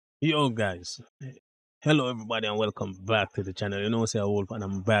Yo, guys. Hello, everybody, and welcome back to the channel. You know, say a wolf, and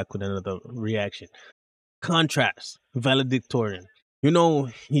I'm back with another reaction. Contrast, Valedictorian. You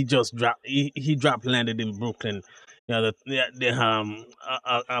know, he just dropped. He dropped, landed in Brooklyn. Yeah,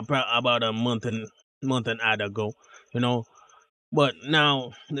 about a month and odd ago. You know, but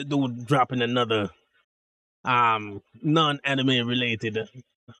now the dude dropping another non-anime related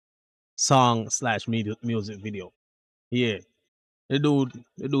song slash music video. Yeah, the dude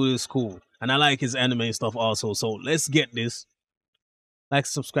is cool, and I like his anime stuff also. So let's get this. Like,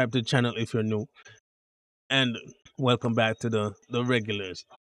 subscribe to the channel if you're new, and welcome back to the regulars,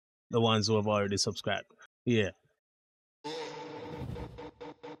 the ones who have already subscribed. Yeah.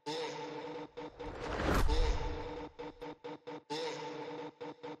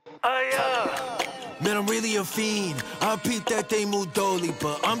 Man, I'm really a fiend. I peep that they move dolly,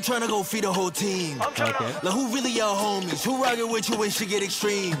 but I'm trying to go feed the whole team. Okay. Like, who really y'all homies? Who rockin' with you when shit get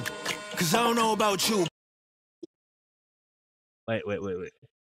extreme? Cause I don't know about you. Wait.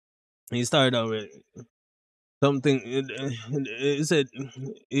 He started out with something. It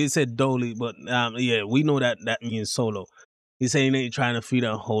said Dolly, but yeah, we know that means solo. He's saying they trying to feed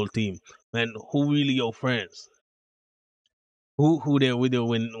a whole team. Man, who really your friends? Who there with you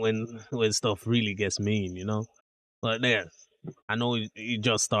when stuff really gets mean, you know? But there, I know he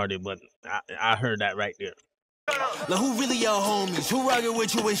just started, but I heard that right there. Like, who really y'all homies? Who rockin'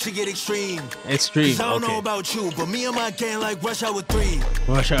 with you when shit get extreme? Extreme. Cause I don't know Okay. about you, but me and my gang like Rush Hour 3.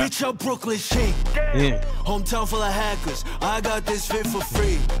 Rush Hour. Bitch, up Brooklyn shit. Yeah. Hometown full of hackers. I got this fit for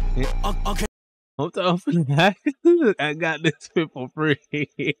free. Yeah. Okay. Hold on for that. I got this fit for free.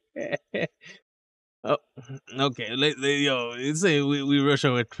 Oh, okay. Yo, you say we rush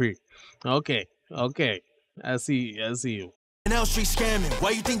over 3. Okay. I see you. And L Street scamming. Why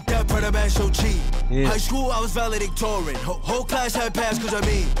you think that part of that so cheap? Yeah. High school, I was valedictorian. Whole class had passed cause I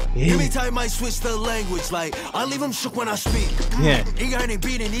mean. Yeah. Give me time, might switch the language. Like, I leave them shook when I speak. Yeah. 一个人你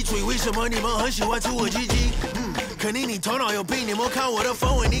比你你嘴为什么你们很喜欢出我鸡鸡？肯定你头脑有病，你没有看我的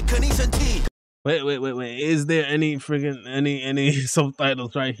风味，你肯定生气。 Wait. Is there any friggin' any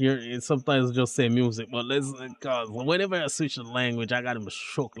subtitles right here? Subtitles just say music, but cause whenever I switch the language, I got him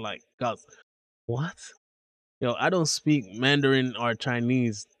shook like, cause what? Yo, I don't speak Mandarin or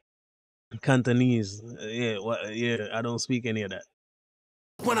Chinese, Cantonese. Yeah, I don't speak any of that.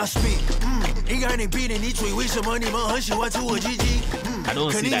 When I speak，一个人你比你嘴为什么你们很喜欢出我鸡鸡？ I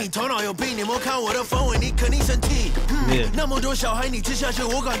don't 肯 see 定你 that. 头脑有病，你没有看我的风味，你肯定生气。 Yeah. 那么多小孩你吃下去，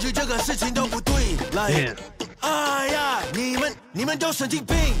我感觉这个事情都不对。Yeah. 哎呀，你们都神经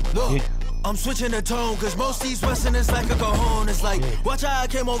病。Look, Yeah. I'm switching the tone, cause most these westerners like a cajon. It's like, watch how I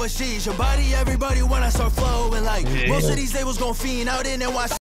came overseas. Your body, everybody, when I start flowing. Like, most of these labels gon' fiend out in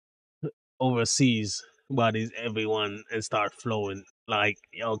NYC. Overseas bodies, everyone, and start flowing. Like,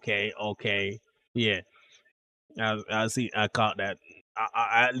 okay. Yeah. I see. I caught that.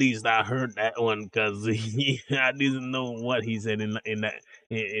 At least I heard that one because I didn't know what he said in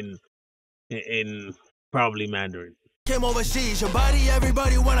probably Mandarin. Came overseas, your body,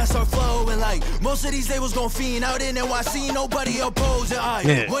 everybody, when I start flowing. Like, most of these labels gon' fiend out in NYC, nobody opposing.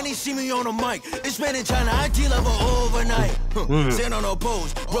 Yeah. When they see me on the mic, it's been in China, ID level overnight. Stand on no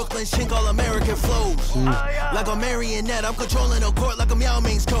pose, Brooklyn chink, all American flows. Like a marionette, I'm controlling the court like a Meow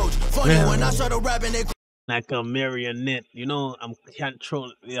Ming's coach. Funny, when I started rapping, they Like a marionette, you know. I'm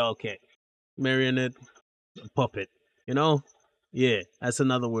control. Yeah, okay. Marionette, puppet. You know. Yeah, that's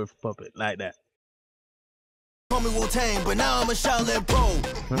another word for puppet, like that. call me Wu-Tang, but now I'm a Shaolin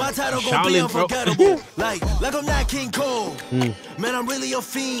pro. My title gon' be Shaolin pro. unforgettable. like I'm not King Cole. Man, I'm really a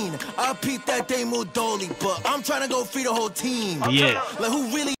fiend. I peep that they move dolly, but I'm trying to go feed the whole team. Yeah. Like, who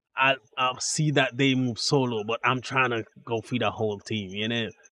really I see that they move solo, but I'm trying to go feed a whole team. You know.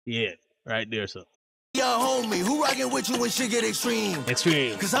 Yeah, right there. So y'all homie? Who rockin' with you when shit get extreme?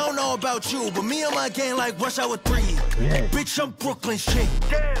 extreme. Cause I don't know about you, but me and my gang like Rush Hour 3. Yeah. Bitch, I'm Brooklyn shit.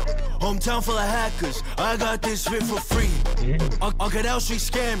 Hometown full of hackers. I got this fit for free. Uncle L Street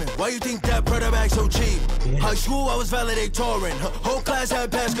scamming. Why you think that product bag so cheap? High school, I was valedictorian. Whole class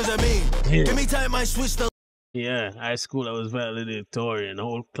had passed cause I mean. Give me time, I switch the. Yeah, high school I was valedictorian. The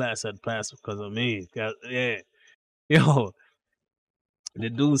whole class had passed because of me. Yeah. Yo, the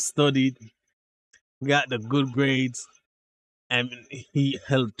dude studied, got the good grades, and he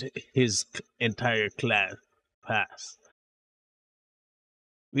helped his entire class pass.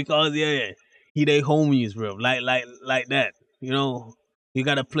 Because he they homies, bro. Like that. You know, you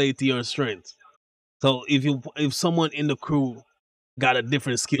gotta play to your strengths. So if someone in the crew got a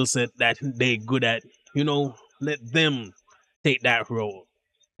different skill set that they good at, you know, let them take that role.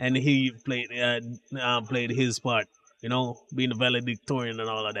 And he played his part. you know, being the valedictorian and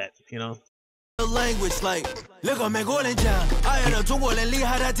all of that, you know. Language like 那个美国人讲，爱的中国人厉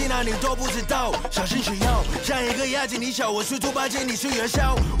害，他听到你都不知道。小心需要，像一个亚锦你小，我是猪八戒，你是元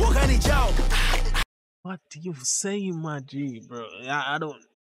宵，我看你叫。What do you say, my G, bro? I don't.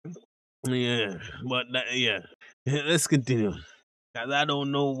 Yeah, but yeah. Let's continue. Cause I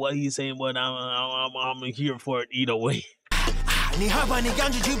don't know what he's saying, but I'm here for it either way. 你害怕，你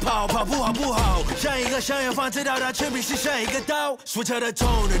赶紧去跑，跑步好不好？像一个香烟放知道它铅笔是像一个刀。Switch out the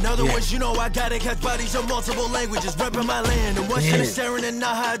tone. In other words, you know I gotta catch bodies of multiple languages, repping my land and watching and staring and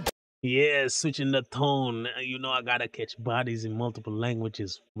not how. Yeah, switching the tone. You know I gotta catch bodies in multiple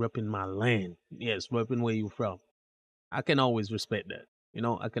languages, repping my land. Yes, repping where you from. I can always respect that. You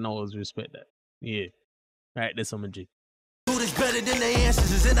know, I can always respect that. Yeah. All right, that's G. Do this better than the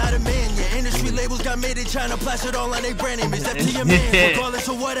ancestors and not a man. Your industry labels got made in China, plastered all on their brand name. It's up to your man. Regardless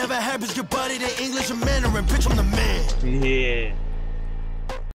of whatever happens, get bodied in English or Mandarin. Bitch, I'm the man. Yeah.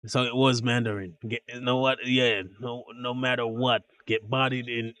 So it was Mandarin. You know what? Yeah. No matter what, get bodied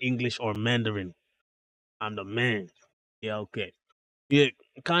in English or Mandarin. I'm the man. Yeah. Okay. Yeah.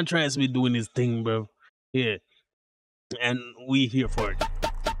 Khantrast be doing his thing, bro. Yeah. And we here for it.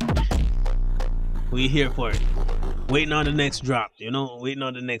 We here for it. Waiting on the next drop, you know, waiting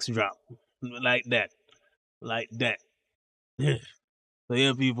on the next drop. Like that. Like that. So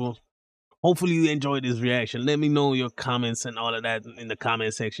yeah, people. Hopefully you enjoyed this reaction. Let me know your comments and all of that in the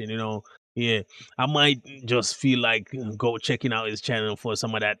comment section, you know. Yeah. I might just feel like go checking out his channel for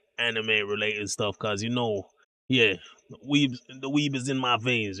some of that anime related stuff, cause you know, yeah, the weeb is in my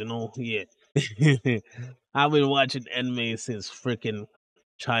veins, you know. Yeah. I've been watching anime since freaking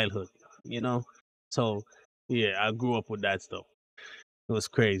childhood, you know. So yeah, I grew up with that stuff. It was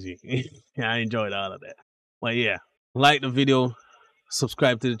crazy. I enjoyed all of that. But yeah, like the video,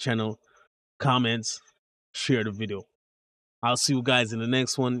 subscribe to the channel, comments, share the video. I'll see you guys in the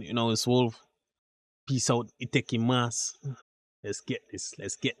next one. You know, it's Wolf. Peace out. Itekimasu. Let's get this.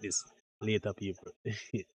 Let's get this. Later, people.